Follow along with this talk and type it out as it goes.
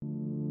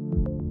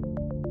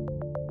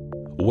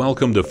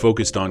Welcome to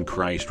Focused on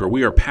Christ, where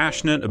we are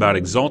passionate about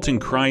exalting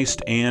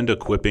Christ and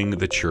equipping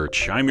the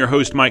church. I'm your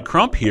host, Mike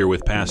Crump, here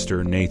with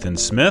Pastor Nathan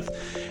Smith.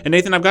 And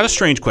Nathan, I've got a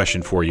strange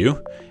question for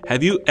you.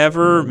 Have you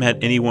ever met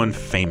anyone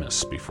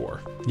famous before?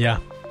 Yeah.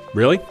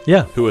 Really?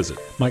 Yeah. Who is it?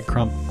 Mike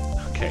Crump.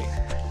 Okay.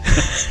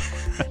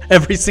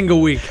 Every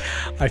single week,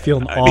 I feel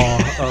in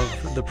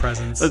awe of the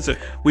presence. Listen,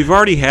 we've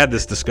already had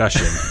this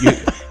discussion.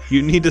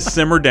 You need to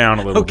simmer down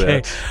a little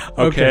bit.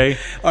 Okay.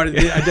 All right,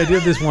 I did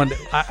have this one.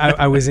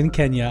 I was in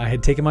Kenya. I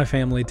had taken my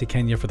family to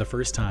Kenya for the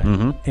first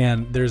time,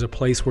 and there's a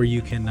place where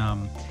you can.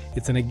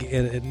 It's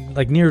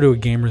like near to a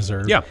game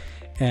reserve. Yeah.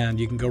 And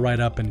you can go right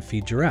up and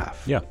feed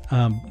giraffe. Yeah.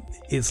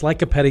 It's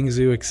like a petting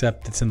zoo,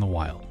 except it's in the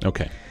wild.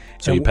 Okay.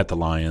 So you pet the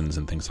lions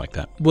and things like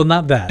that. Well,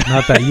 not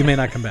that. You may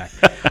not come back.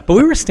 But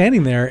we were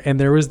standing there, and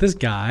there was this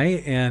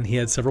guy, and he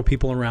had several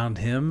people around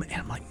him,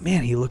 and I'm like,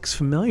 man, he looks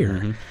familiar.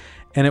 Mm-hmm.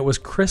 And it was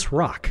Chris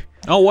Rock.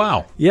 Oh,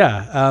 wow.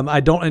 Yeah. I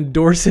don't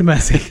endorse him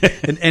as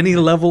in any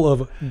level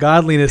of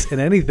godliness in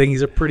anything.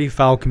 He's a pretty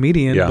foul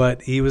comedian,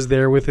 but he was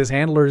there with his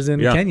handlers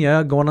in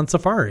Kenya going on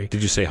safari.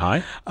 Did you say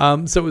hi?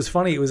 So it was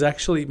funny. It was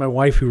actually my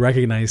wife who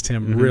recognized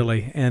him,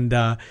 really. And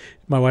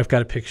my wife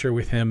got a picture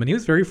with him, and he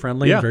was very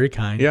friendly and very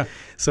kind. Yeah.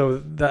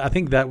 So I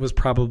think that was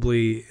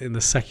probably, in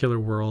the secular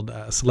world,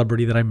 a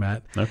celebrity that I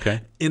met.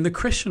 Okay. In the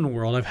Christian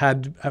world, I've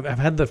had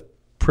the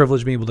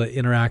privilege of being able to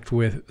interact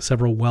with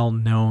several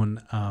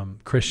well-known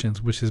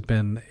Christians, which has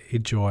been a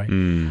joy.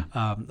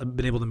 I've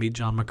been able to meet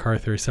John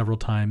MacArthur several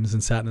times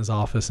and sat in his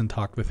office and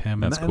talked with him.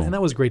 That's cool. And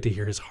that was great to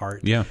hear his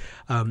heart. Yeah.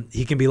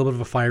 He can be a little bit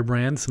of a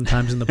firebrand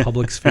sometimes in the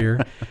public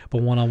sphere,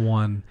 but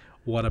one-on-one,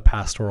 what a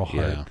pastoral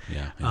heart.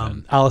 Yeah.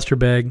 Alistair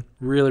Begg,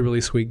 really,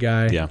 really sweet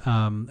guy.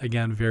 Yeah.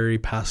 Again, very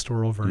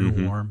pastoral, very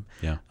warm.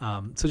 Yeah.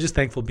 So just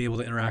thankful to be able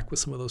to interact with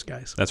some of those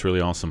guys. That's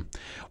really awesome.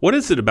 What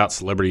is it about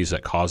celebrities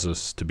that cause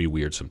us to be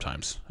weird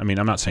sometimes? I mean,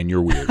 I'm not saying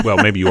you're weird. Well,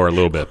 maybe you are a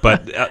little bit,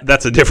 but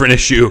that's a different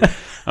issue.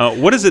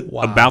 What is it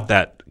about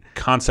that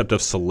concept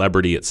of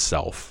celebrity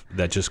itself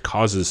that just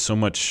causes so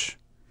much?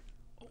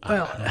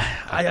 Well,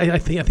 I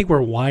think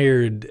we're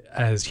wired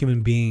as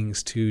human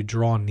beings to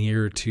draw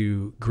near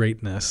to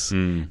greatness.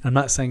 I'm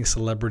not saying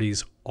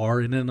celebrities are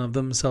in and of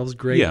themselves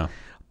great,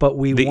 but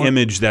the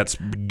image that's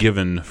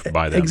given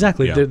by them.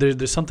 Exactly. Yeah.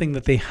 There's something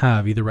that they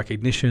have, either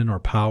recognition or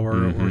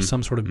power or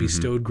some sort of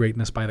bestowed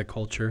greatness by the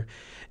culture.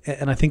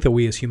 And I think that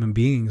we as human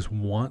beings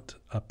want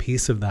a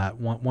piece of that.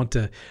 Want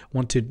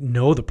to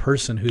know the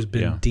person who's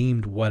been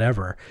deemed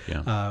whatever,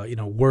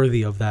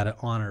 worthy of that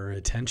honor or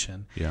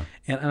attention. Yeah.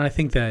 And I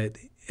think that.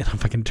 And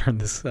if I can turn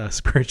this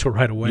spiritual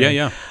right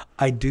away,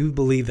 I do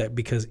believe that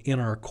because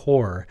in our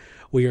core,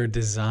 we are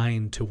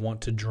designed to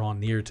want to draw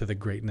near to the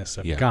greatness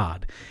of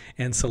God.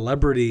 And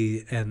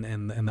celebrity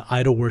and the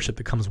idol worship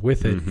that comes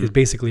with it is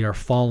basically our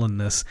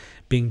fallenness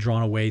being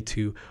drawn away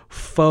to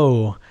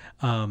faux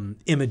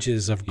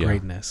images of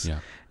greatness.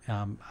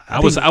 Yeah. I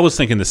was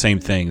thinking the same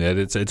thing, that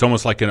it's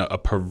almost like a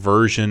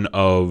perversion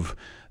of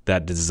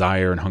that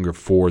desire and hunger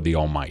for the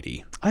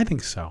Almighty. I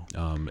think so.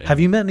 Have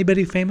you met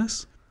anybody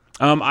famous?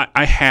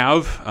 I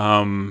have.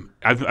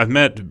 I've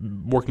met,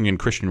 working in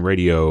Christian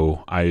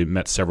radio, I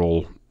met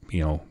several,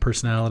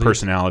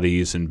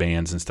 personalities and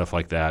bands and stuff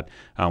like that,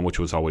 which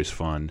was always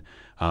fun.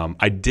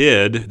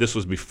 This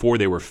was before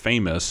they were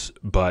famous,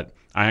 but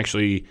I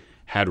actually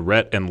had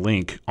Rhett and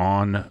Link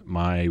on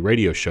my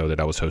radio show that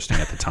I was hosting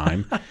at the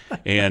time.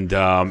 and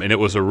it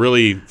was a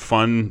really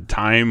fun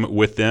time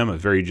with them. It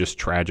was very just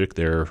tragic.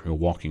 They're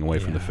walking away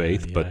from the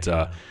faith.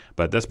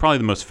 But that's probably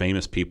the most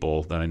famous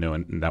people that I know,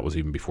 and that was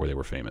even before they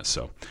were famous.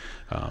 So,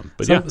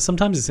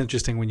 sometimes it's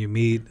interesting when you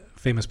meet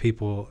famous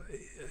people.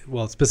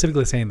 Well,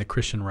 specifically saying the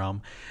Christian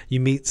realm, you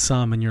meet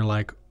some, and you're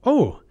like,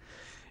 "Oh,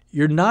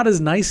 you're not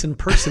as nice in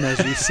person as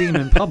you seem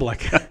in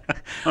public."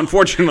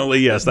 Unfortunately,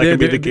 yes, that can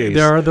be the case.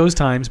 There are those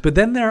times, but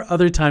then there are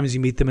other times you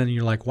meet them and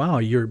you're like, wow,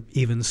 you're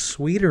even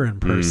sweeter in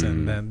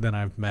person than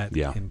I've met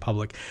in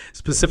public.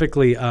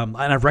 Specifically, and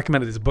I've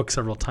recommended his book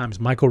several times,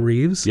 Michael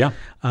Reeves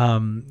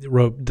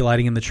wrote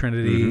Delighting in the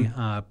Trinity,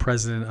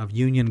 president of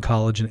Union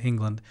College in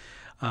England.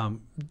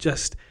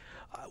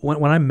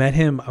 When I met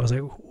him, I was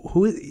like,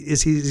 "Who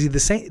is he? Is he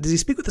the same? Does he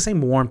speak with the same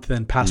warmth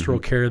and pastoral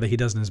care that he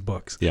does in his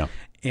books?" Yeah.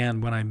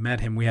 And when I met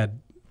him, we had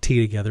tea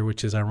together,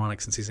 which is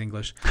ironic since he's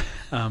English.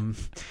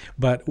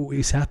 But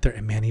we sat there,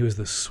 and man, he was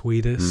the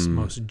sweetest,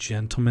 most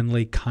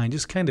gentlemanly, kind,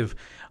 just kind of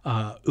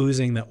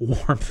oozing that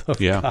warmth of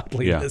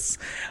godliness.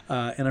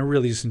 And I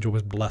really just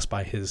was blessed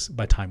by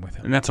time with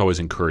him. And that's always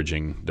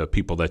encouraging, the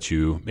people that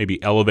you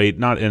maybe elevate,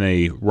 not in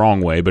a wrong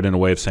way, but in a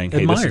way of saying,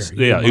 "Hey, admire. this is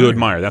you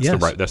admire." That's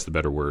that's the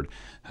better word.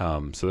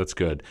 So that's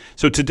good.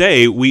 So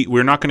today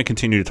we're not going to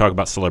continue to talk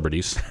about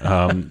celebrities,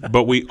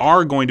 but we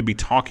are going to be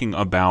talking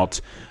about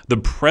the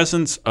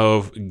presence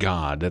of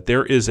God, that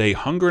there is a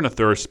hunger and a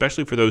thirst,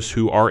 especially for those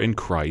who are in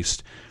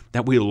Christ,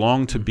 that we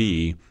long to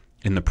be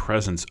in the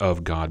presence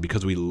of God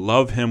because we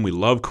love Him, we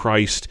love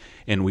Christ,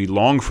 and we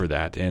long for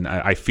that. And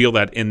I feel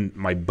that in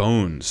my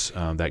bones,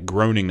 that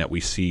groaning that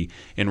we see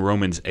in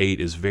Romans 8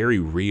 is very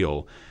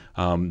real.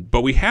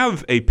 But we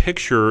have a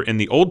picture in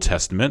the Old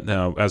Testament,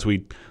 as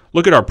we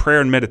look at our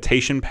prayer and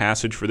meditation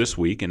passage for this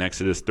week in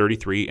Exodus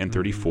 33 and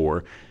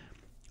 34.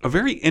 A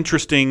very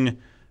interesting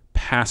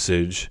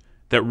passage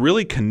that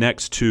really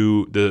connects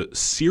to the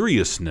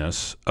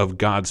seriousness of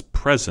God's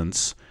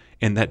presence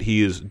and that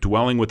he is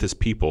dwelling with his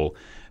people.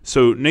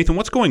 So, Nathan,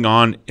 what's going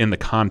on in the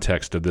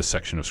context of this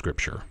section of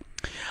Scripture?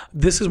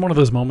 This is one of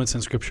those moments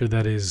in Scripture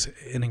that is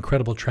an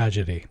incredible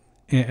tragedy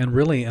and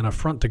really an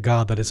affront to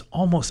God that is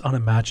almost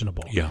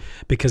unimaginable. Yeah.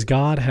 Because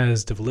God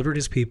has delivered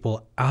his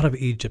people out of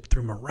Egypt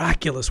through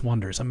miraculous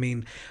wonders. I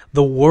mean,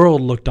 the world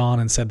looked on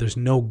and said, there's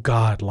no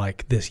God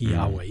like this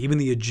Yahweh. Even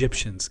the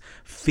Egyptians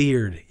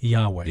feared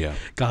Yahweh. Yeah.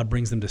 God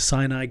brings them to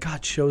Sinai.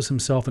 God shows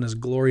himself in his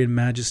glory and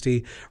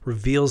majesty,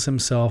 reveals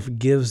himself,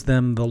 gives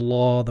them the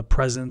law, the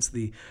presence,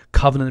 the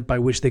covenant by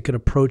which they could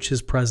approach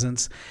his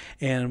presence.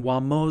 And while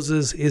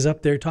Moses is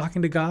up there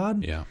talking to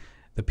God,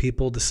 the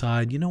people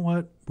decide, you know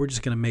what? We're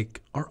just going to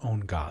make our own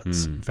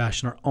gods,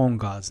 fashion our own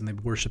gods, and they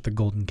worship the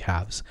golden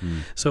calves.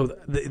 So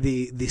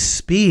the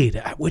speed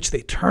at which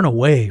they turn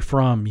away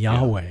from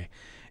Yahweh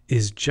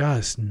is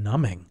just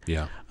numbing.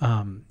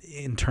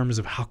 In terms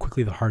of how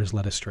quickly the heart is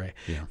led astray.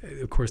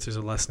 Of course, there's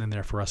a lesson in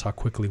there for us how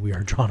quickly we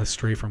are drawn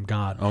astray from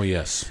God. Oh,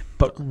 yes.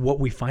 But what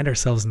we find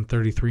ourselves in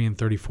 33 and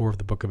 34 of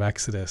the book of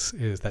Exodus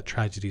is that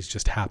tragedies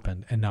just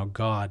happened, and now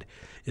God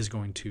is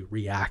going to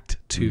react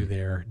to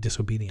their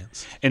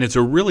disobedience. And it's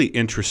a really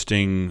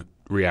interesting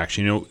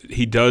reaction. You know,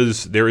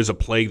 there is a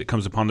plague that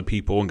comes upon the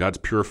people, and God's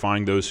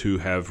purifying those who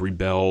have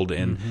rebelled.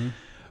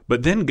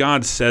 But then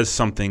God says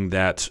something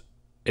that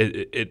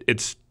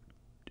it's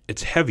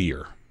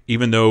heavier,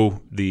 even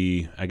though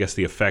the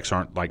effects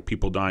aren't like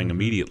people dying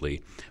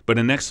immediately. But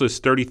in Exodus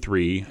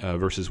 33,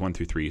 verses 1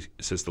 through 3, it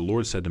says, "The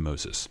Lord said to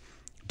Moses,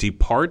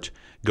 'Depart,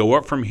 go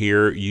up from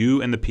here,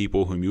 you and the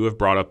people whom you have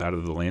brought up out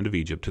of the land of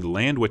Egypt, to the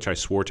land which I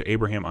swore to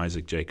Abraham,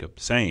 Isaac, Jacob,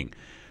 saying,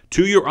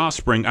 to your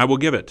offspring I will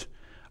give it.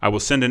 I will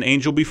send an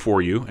angel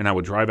before you, and I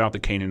will drive out the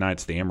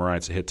Canaanites, the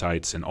Amorites, the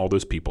Hittites, and all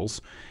those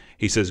peoples.'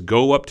 He says,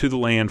 'Go up to the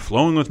land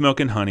flowing with milk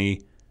and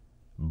honey,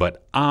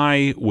 but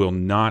I will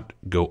not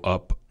go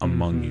up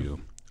among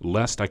you,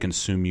 lest I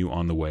consume you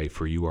on the way,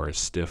 for you are a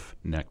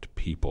stiff-necked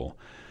people.'"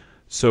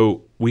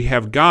 So we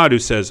have God who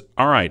says,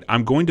 all right,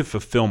 I'm going to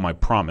fulfill my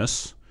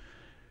promise.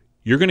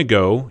 You're going to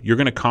go. You're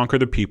going to conquer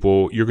the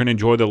people. You're going to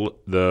enjoy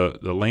the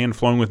land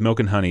flowing with milk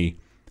and honey,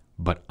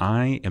 but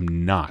I am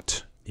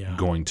not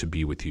going to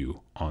be with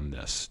you on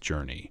this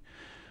journey.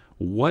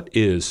 What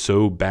is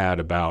so bad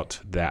about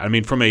that? I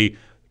mean, from a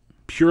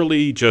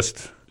purely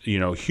just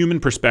human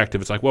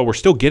perspective, it's like, well, we're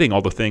still getting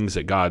all the things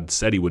that God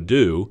said he would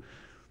do,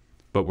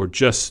 but we're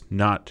just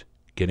not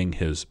getting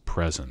his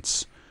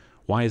presence.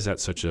 Why is that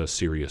such a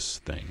serious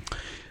thing?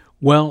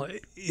 Well,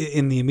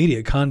 in the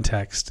immediate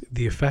context,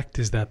 the effect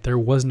is that there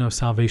was no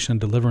salvation and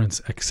deliverance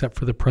except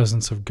for the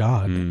presence of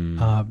God.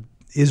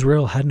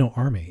 Israel had no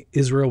army.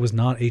 Israel was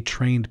not a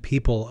trained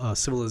people, a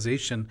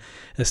civilization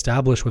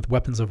established with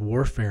weapons of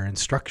warfare and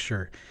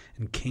structure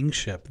and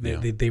kingship.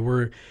 They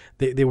were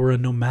a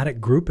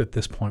nomadic group at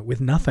this point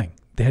with nothing.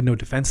 They had no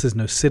defenses,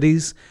 no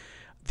cities.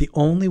 The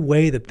only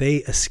way that they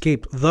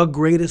escaped the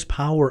greatest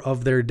power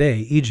of their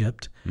day,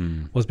 Egypt,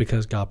 was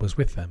because God was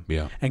with them.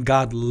 And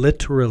God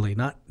literally,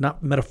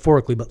 not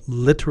metaphorically, but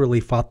literally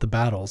fought the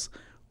battles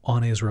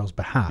on Israel's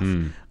behalf,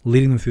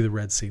 leading them through the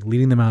Red Sea,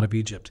 leading them out of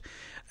Egypt.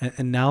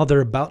 And now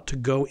they're about to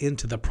go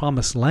into the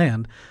promised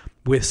land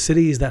with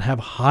cities that have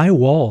high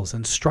walls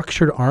and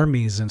structured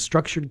armies and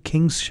structured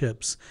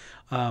kingships.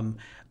 From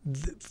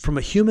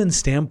a human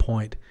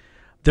standpoint,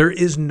 there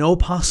is no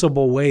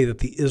possible way that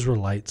the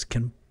Israelites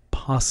can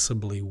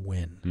possibly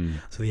win.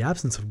 So the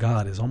absence of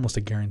God is almost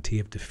a guarantee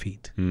of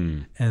defeat.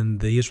 And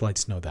the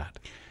Israelites know that.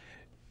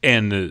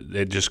 And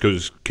it just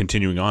goes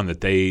continuing on that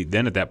they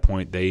then at that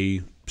point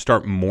they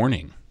start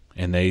mourning,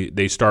 and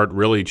they start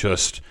really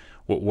just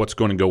what's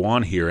going to go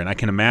on here. And I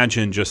can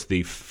imagine just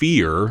the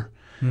fear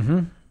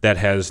that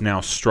has now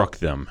struck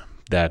them,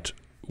 that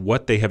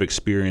what they have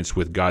experienced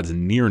with God's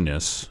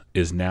nearness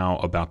is now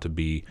about to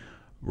be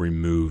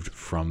removed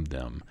from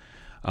them.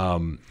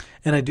 And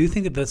I do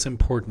think that that's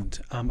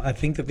important. I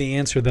think that the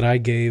answer that I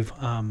gave,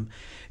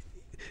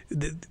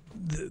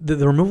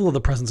 the removal of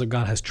the presence of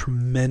God has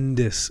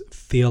tremendous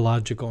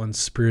theological and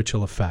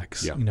spiritual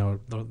effects. The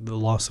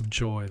loss of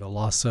joy, the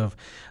loss of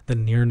the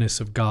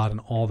nearness of God, and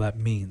all that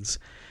means.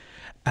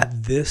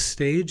 At this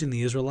stage in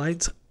the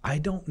Israelites, I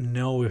don't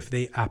know if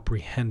they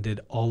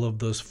apprehended all of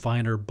those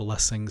finer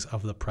blessings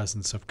of the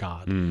presence of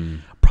God.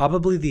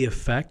 Probably the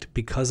effect,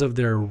 because of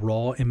their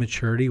raw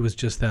immaturity, was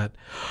just that,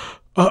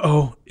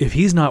 if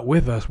he's not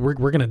with us, we're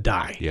going to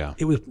die.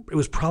 It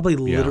was probably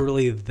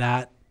literally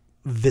that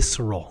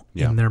visceral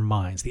in their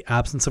minds. The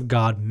absence of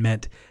God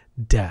meant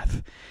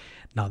death.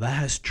 Now that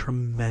has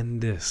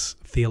tremendous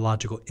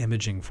theological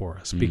imaging for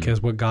us,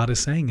 because what God is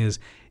saying is,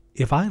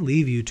 if I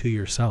leave you to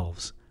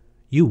yourselves,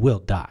 you will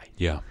die.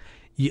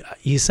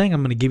 He's saying,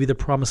 I'm going to give you the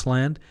promised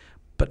land,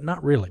 but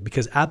not really,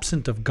 because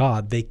absent of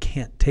God, they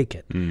can't take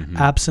it. Mm-hmm.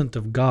 Absent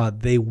of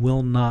God, they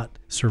will not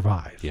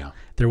survive. Yeah.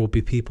 There will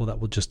be people that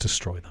will just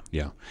destroy them.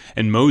 Yeah.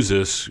 And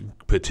Moses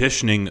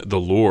petitioning the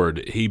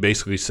Lord, he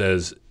basically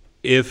says,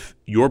 if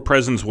your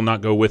presence will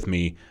not go with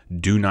me,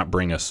 do not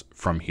bring us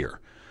from here.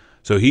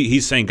 So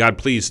he's saying, God,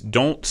 please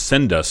don't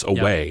send us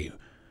away.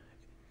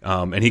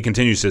 Yeah. And he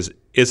continues, says,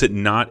 is it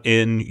not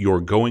in your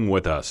going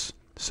with us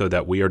so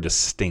that we are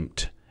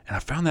distinct? And I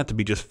found that to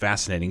be just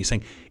fascinating. He's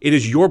saying, it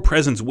is your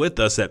presence with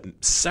us that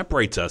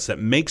separates us, that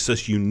makes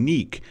us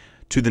unique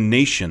to the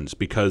nations,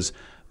 because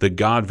the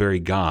God, very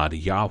God,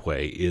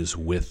 Yahweh, is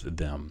with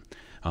them.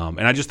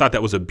 And I just thought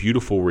that was a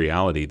beautiful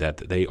reality,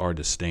 that they are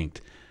distinct.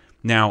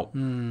 Now,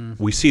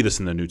 we see this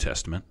in the New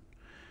Testament.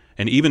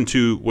 And even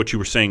to what you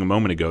were saying a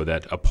moment ago,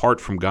 that apart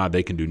from God,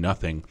 they can do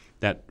nothing.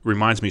 That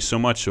reminds me so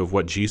much of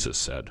what Jesus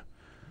said,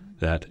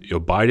 that you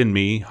abide in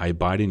me, I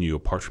abide in you.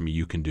 Apart from me,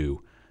 you can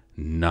do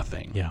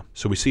nothing. Yeah.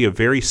 So we see a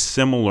very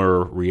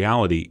similar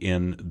reality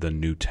in the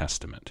New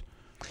Testament.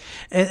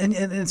 And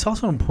it's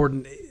also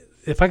important,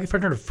 if I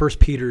turn to 1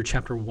 Peter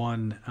chapter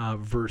 1,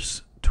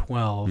 verse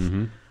 12,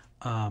 Mm-hmm.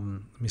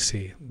 let me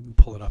see,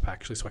 pull it up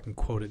actually so I can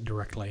quote it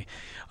directly.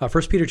 1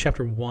 Peter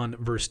chapter 1,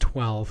 verse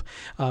 12,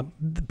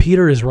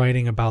 Peter is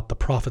writing about the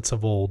prophets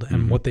of old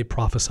and what they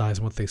prophesied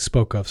and what they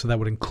spoke of. So that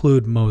would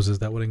include Moses,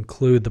 that would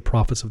include the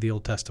prophets of the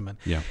Old Testament.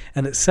 Yeah.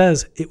 And it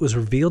says, it was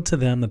revealed to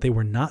them that they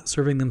were not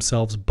serving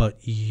themselves but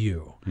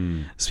you.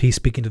 So he's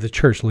speaking to the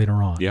church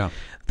later on. Yeah.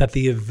 That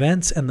the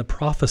events and the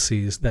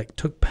prophecies that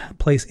took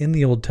place in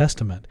the Old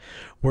Testament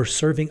were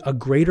serving a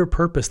greater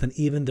purpose than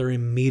even their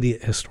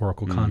immediate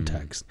historical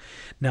context.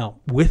 Now,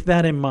 with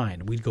that in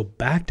mind, we'd go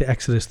back to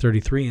Exodus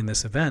 33 in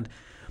this event.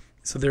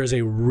 So there's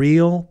a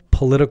real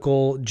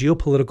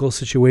geopolitical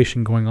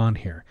situation going on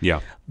here.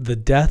 Yeah. The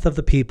death of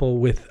the people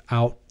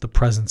without the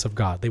presence of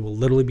God. They will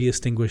literally be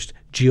extinguished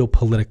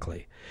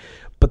geopolitically.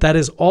 But that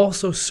is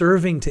also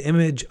serving to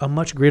image a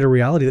much greater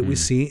reality that we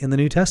see in the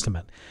New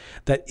Testament.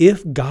 That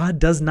if God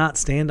does not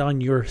stand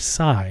on your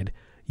side,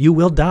 you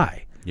will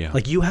die. Yeah.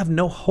 Like, you have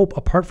no hope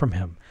apart from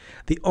him.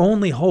 The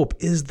only hope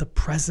is the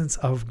presence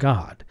of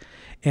God.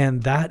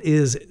 And that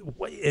is,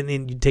 and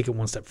then you take it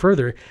one step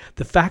further,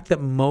 the fact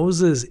that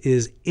Moses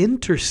is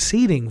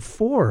interceding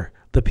for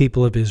the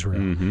people of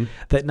Israel,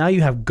 that now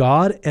you have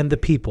God and the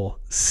people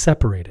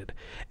separated.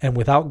 And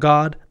without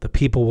God, the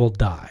people will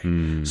die.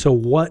 So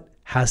what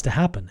has to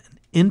happen? An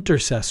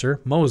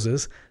intercessor,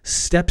 Moses,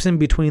 steps in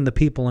between the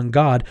people and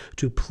God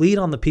to plead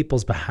on the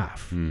people's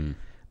behalf.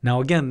 Now,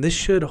 again, this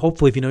should,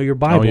 hopefully, if you know your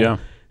Bible,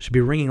 should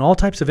be ringing all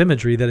types of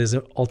imagery that is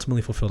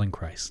ultimately fulfilled in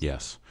Christ.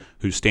 Yes,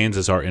 who stands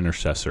as our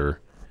intercessor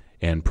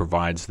and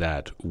provides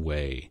that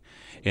way.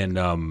 And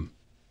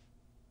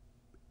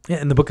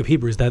in the book of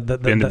Hebrews,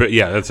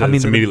 that's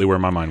immediately where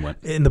my mind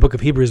went. In the book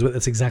of Hebrews,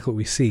 that's exactly what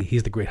we see.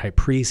 He's the great high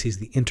priest. He's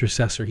the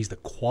intercessor. He's the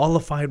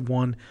qualified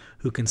one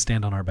who can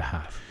stand on our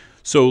behalf.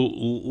 So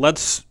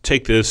let's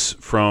take this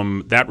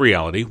from that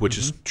reality, which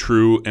is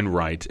true and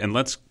right, and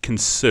let's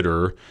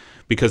consider,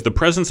 because the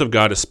presence of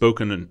God is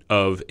spoken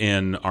of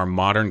in our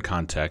modern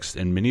context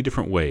in many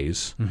different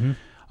ways,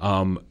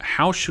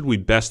 how should we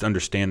best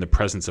understand the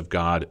presence of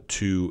God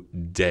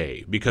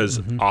today? Because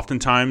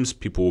oftentimes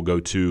people will go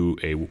to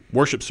a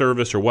worship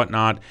service or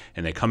whatnot,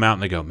 and they come out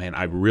and they go, man,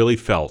 I really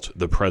felt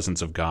the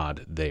presence of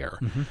God there.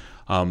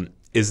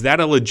 Is that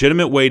a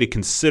legitimate way to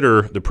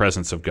consider the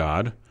presence of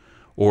God?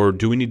 Or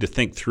do we need to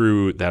think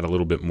through that a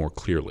little bit more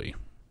clearly?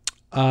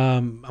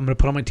 I'm going to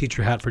put on my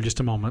teacher hat for just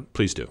a moment.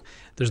 Please do.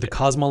 There's the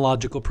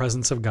cosmological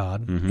presence of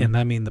God, and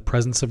that means the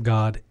presence of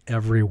God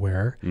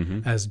everywhere,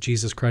 as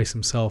Jesus Christ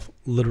himself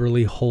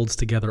literally holds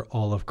together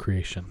all of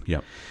creation.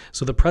 Yep.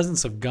 So the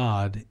presence of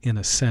God, in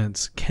a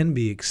sense, can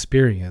be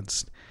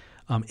experienced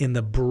in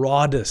the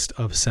broadest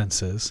of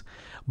senses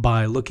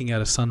by looking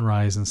at a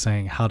sunrise and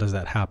saying, how does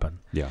that happen?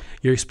 Yeah.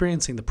 You're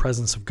experiencing the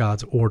presence of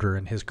God's order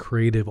and his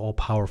creative,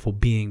 all-powerful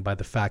being by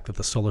the fact that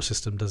the solar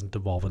system doesn't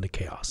devolve into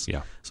chaos.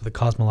 Yeah. So the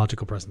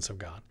cosmological presence of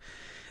God.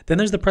 Then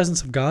there's the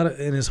presence of God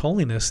in his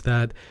holiness,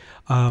 that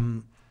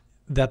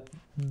that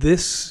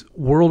this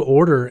world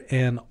order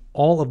and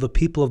all of the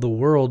people of the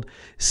world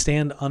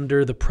stand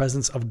under the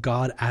presence of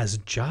God as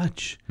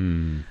judge.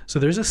 So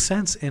there's a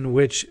sense in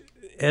which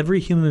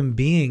every human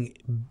being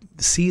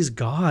sees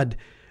God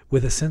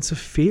with a sense of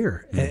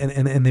fear,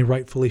 and they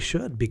rightfully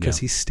should, because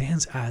he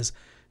stands as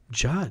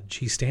judge.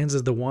 He stands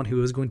as the one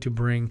who is going to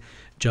bring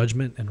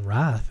judgment and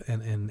wrath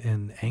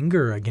and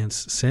anger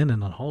against sin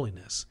and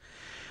unholiness.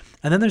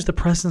 And then there's the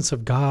presence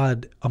of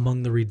God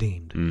among the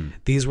redeemed.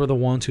 These were the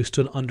ones who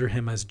stood under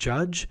him as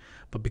judge,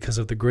 but because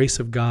of the grace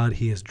of God,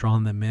 he has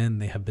drawn them in.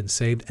 They have been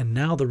saved. And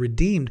now the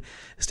redeemed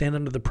stand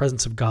under the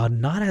presence of God,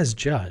 not as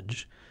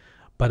judge,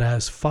 but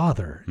as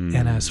father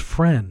and as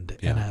friend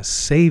and as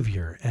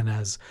savior and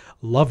as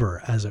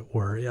lover, as it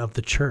were, of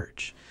the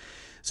church.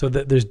 So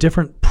that there's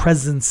different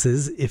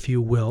presences, if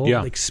you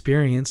will,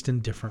 experienced in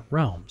different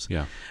realms.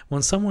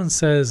 When someone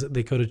says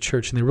they go to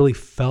church and they really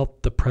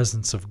felt the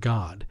presence of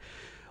God,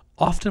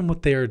 often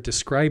what they are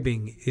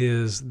describing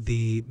is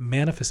the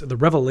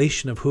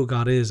revelation of who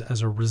God is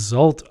as a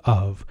result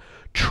of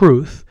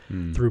truth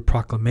through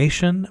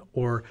proclamation,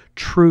 or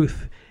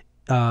truth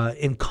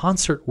in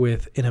concert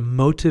with an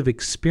emotive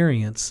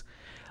experience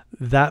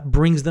that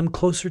brings them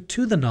closer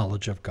to the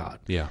knowledge of God.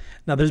 Yeah.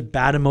 Now, there's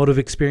bad emotive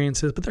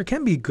experiences, but there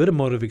can be good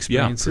emotive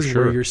experiences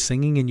where you're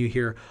singing and you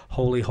hear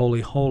holy,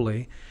 holy,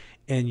 holy,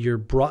 and you're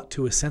brought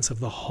to a sense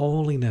of the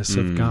holiness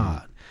of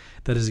God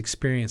that is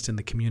experienced in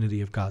the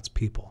community of God's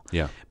people.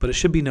 Yeah. But it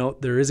should be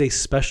noted, there is a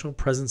special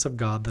presence of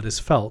God that is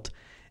felt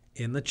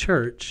in the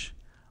church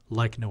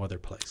like no other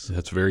place.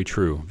 That's very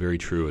true. Very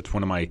true. It's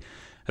one of my,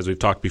 as we've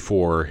talked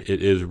before,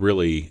 it is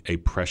really a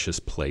precious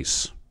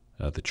place,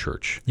 the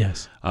church.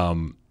 Yes.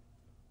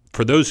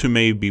 For those who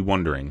may be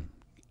wondering,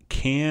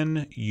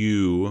 can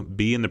you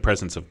be in the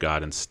presence of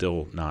God and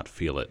still not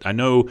feel it? I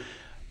know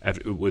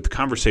with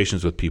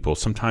conversations with people,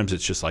 sometimes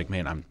it's just like,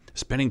 man, I'm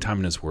spending time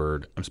in His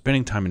Word, I'm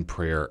spending time in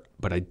prayer,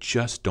 but I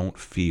just don't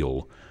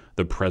feel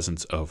the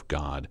presence of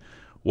God.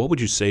 What would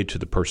you say to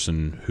the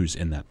person who's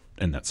in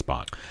that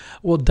spot?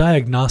 Well,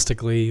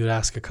 diagnostically, you'd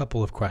ask a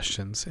couple of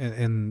questions,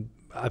 and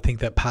I think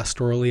that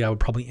pastorally, I would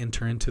probably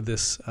enter into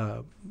this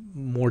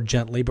more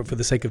gently, but for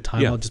the sake of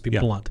time, I'll just be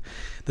blunt.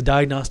 The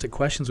diagnostic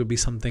questions would be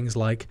some things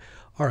like,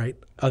 all right,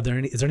 is there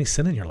any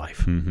sin in your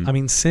life? I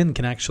mean, sin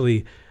can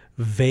actually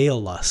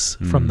veil us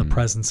from the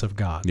presence of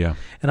God. Yeah.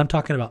 And I'm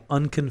talking about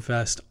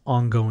unconfessed,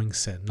 ongoing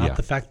sin, not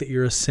the fact that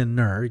you're a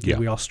sinner, because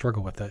we all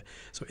struggle with it.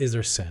 So is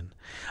there sin?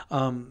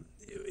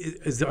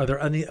 Are there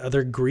any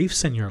other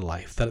griefs in your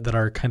life that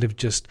are kind of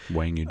just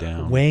weighing you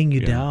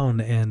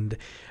down? And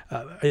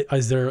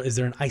is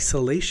there an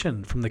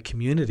isolation from the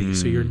community,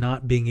 so you're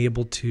not being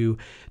able to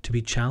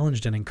be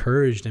challenged and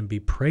encouraged and be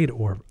prayed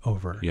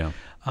over? Yeah.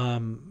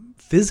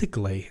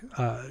 Physically,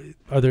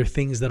 are there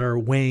things that are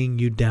weighing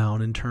you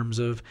down in terms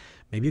of,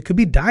 maybe it could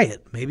be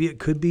diet, maybe it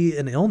could be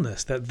an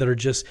illness that are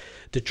just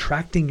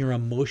detracting your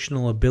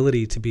emotional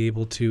ability to be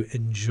able to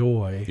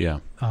enjoy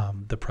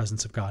the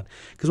presence of God?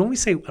 Because when we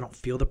say, I don't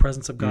feel the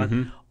presence of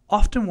God,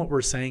 often what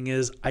we're saying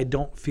is, I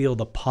don't feel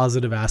the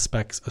positive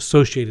aspects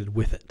associated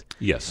with it.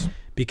 Yes.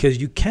 Because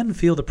you can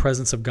feel the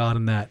presence of God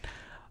in that,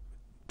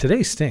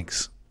 today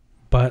stinks,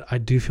 but I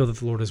do feel that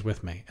the Lord is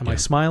with me. Am I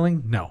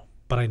smiling? No,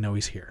 but I know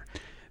He's here.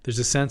 There's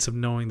a sense of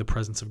knowing the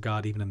presence of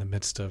God even in the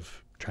midst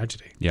of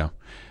tragedy. Yeah.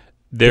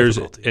 There's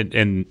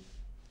and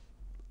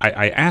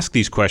I ask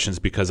these questions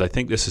because I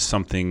think this is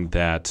something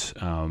that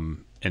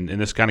and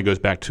this kind of goes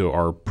back to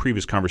our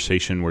previous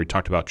conversation where we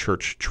talked about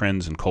church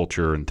trends and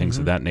culture and things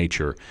of that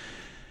nature,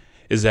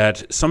 is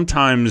that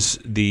sometimes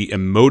the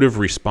emotive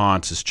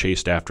response is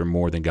chased after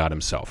more than God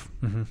Himself.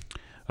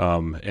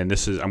 And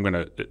this is,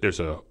 there's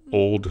a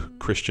old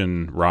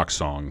Christian rock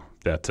song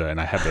that, and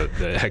I have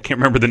I can't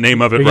remember the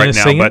name of it right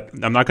now, but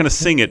I'm not going to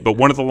sing it. But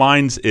one of the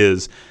lines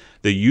is,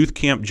 "The youth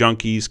camp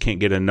junkies can't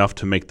get enough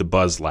to make the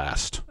buzz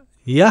last."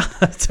 Yeah,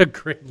 that's a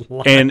great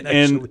line.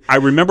 And I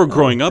remember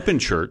growing up in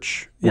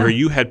church where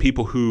you had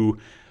people who,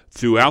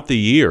 throughout the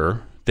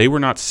year, they were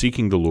not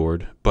seeking the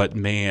Lord, but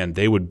man,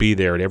 they would be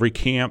there at every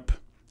camp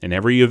and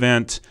every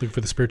event. Look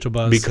for the spiritual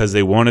buzz. Because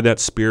they wanted that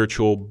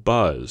spiritual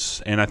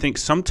buzz. And I think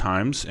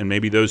sometimes, and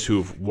maybe those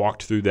who've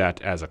walked through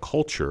that as a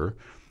culture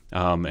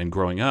and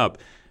growing up,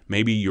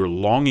 maybe you're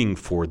longing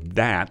for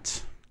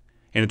that.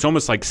 And it's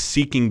almost like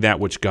seeking that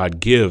which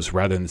God gives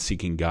rather than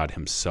seeking God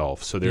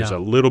Himself. So there's a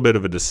little bit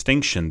of a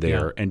distinction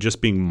there, and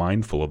just being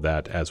mindful of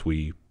that as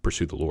we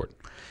pursue the Lord.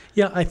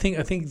 Yeah, I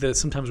think that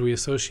sometimes we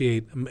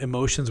associate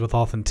emotions with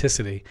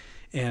authenticity,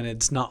 and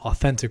it's not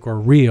authentic or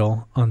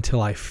real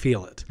until I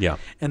feel it. Yeah.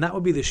 And that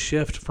would be the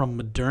shift from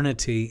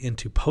modernity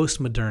into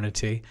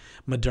post-modernity.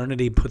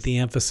 Modernity put the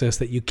emphasis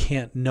that you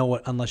can't know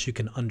it unless you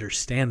can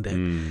understand it.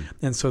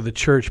 And so the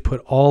church put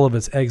all of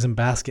its eggs in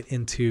basket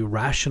into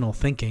rational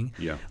thinking,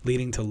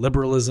 leading to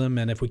liberalism.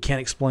 And if we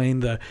can't explain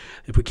the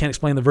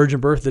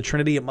virgin birth, the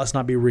Trinity, it must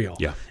not be real.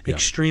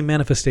 Extreme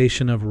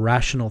manifestation of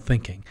rational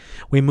thinking.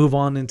 We move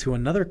on into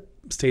another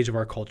stage of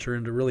our culture,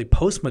 into really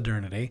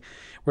post-modernity,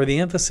 where the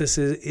emphasis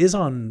is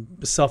on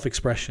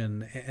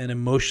self-expression and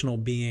emotional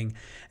being.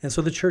 And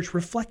so the church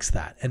reflects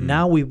that. And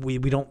now we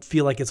don't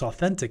feel like it's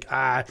authentic.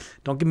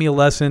 Don't give me a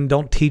lesson.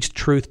 Don't teach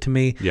truth to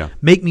me.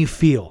 Make me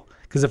feel.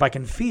 Because if I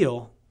can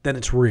feel, then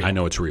it's real. I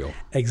know it's real.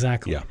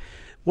 Exactly.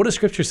 What does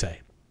Scripture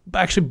say?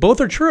 Actually, both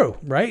are true,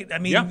 right? I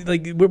mean,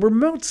 like we're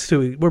meant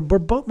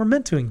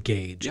to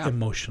engage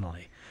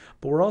emotionally,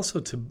 but we're also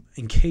to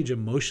engage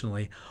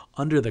emotionally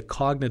under the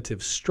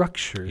cognitive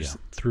structures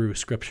through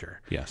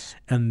Scripture. Yes.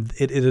 And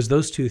it is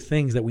those two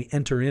things that we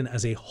enter in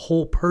as a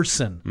whole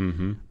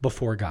person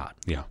before God.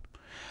 Yeah.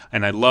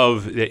 And I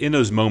love that in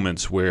those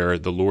moments where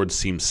the Lord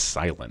seems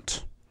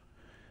silent,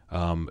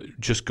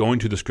 just going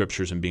to the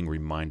Scriptures and being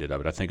reminded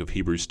of it. I think of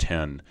Hebrews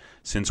 10,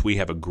 "Since we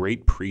have a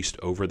great priest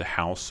over the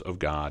house of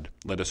God,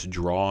 let us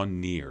draw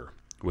near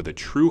with a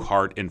true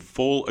heart and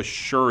full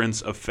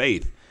assurance of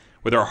faith,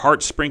 with our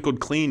hearts sprinkled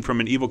clean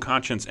from an evil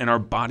conscience and our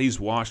bodies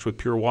washed with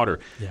pure water."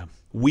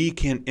 We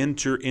can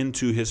enter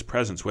into His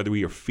presence. Whether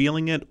we are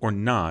feeling it or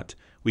not,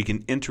 We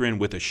can enter in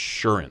with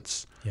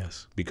assurance.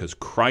 Yes. Because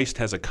Christ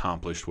has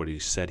accomplished what he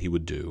said he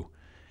would do,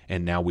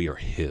 and now we are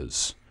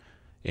his.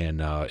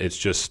 And it's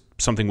just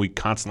something we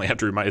constantly have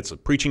to remind. It's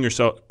preaching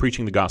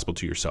the gospel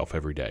to yourself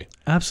every day.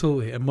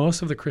 Absolutely. And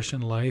most of the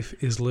Christian life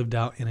is lived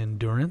out in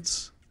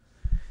endurance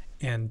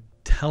and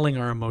telling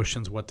our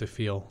emotions what to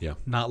feel,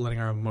 not letting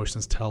our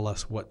emotions tell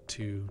us what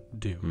to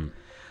do.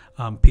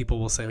 People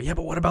will say, yeah,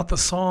 but what about the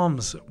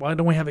Psalms? Why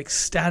don't we have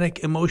ecstatic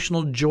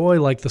emotional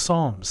joy like the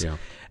Psalms? Yeah.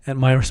 And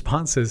my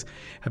response is,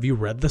 have you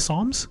read the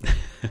Psalms?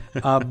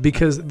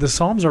 Because the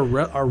Psalms are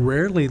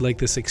rarely like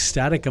this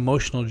ecstatic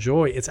emotional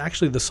joy. It's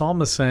actually the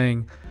psalmist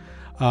saying,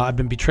 I've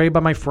been betrayed by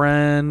my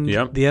friend.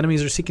 Yep. The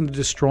enemies are seeking to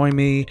destroy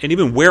me. And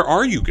even, where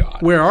are you,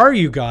 God? Where are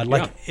you, God?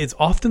 Like, it's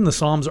often the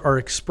Psalms are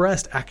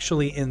expressed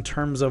actually in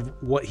terms of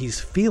what he's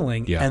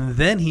feeling. Yeah. And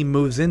then he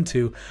moves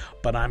into,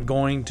 but I'm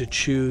going to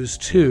choose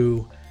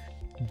to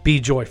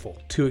be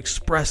joyful, to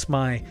express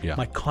my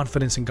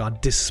confidence in God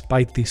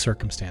despite these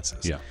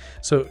circumstances. Yeah.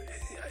 So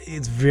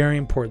it's very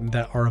important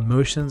that our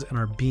emotions and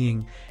our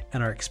being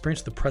and our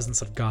experience of the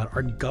presence of God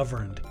are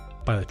governed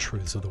by the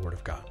truths of the Word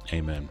of God.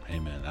 Amen.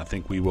 Amen. I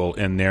think we will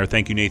end there.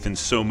 Thank you, Nathan,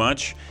 so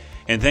much.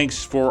 And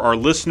thanks for our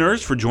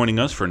listeners for joining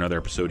us for another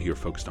episode here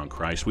Focused on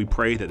Christ. We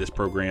pray that this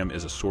program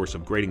is a source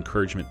of great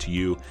encouragement to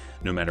you,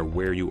 no matter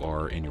where you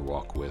are in your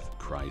walk with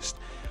Christ.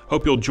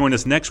 Hope you'll join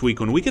us next week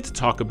when we get to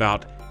talk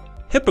about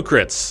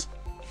hypocrites.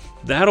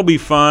 That'll be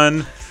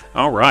fun.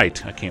 All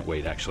right. I can't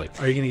wait, actually.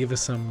 Are you going to give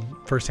us some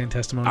firsthand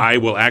testimony? I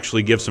will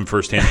actually give some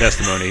firsthand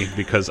testimony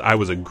because I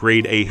was a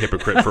grade A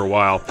hypocrite for a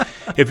while.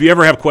 If you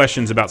ever have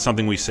questions about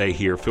something we say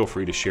here, feel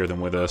free to share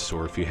them with us.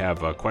 Or if you have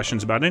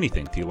questions about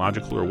anything,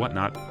 theological or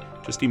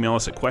whatnot, just email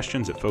us at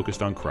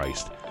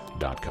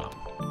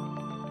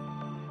questions@focusedonchrist.com.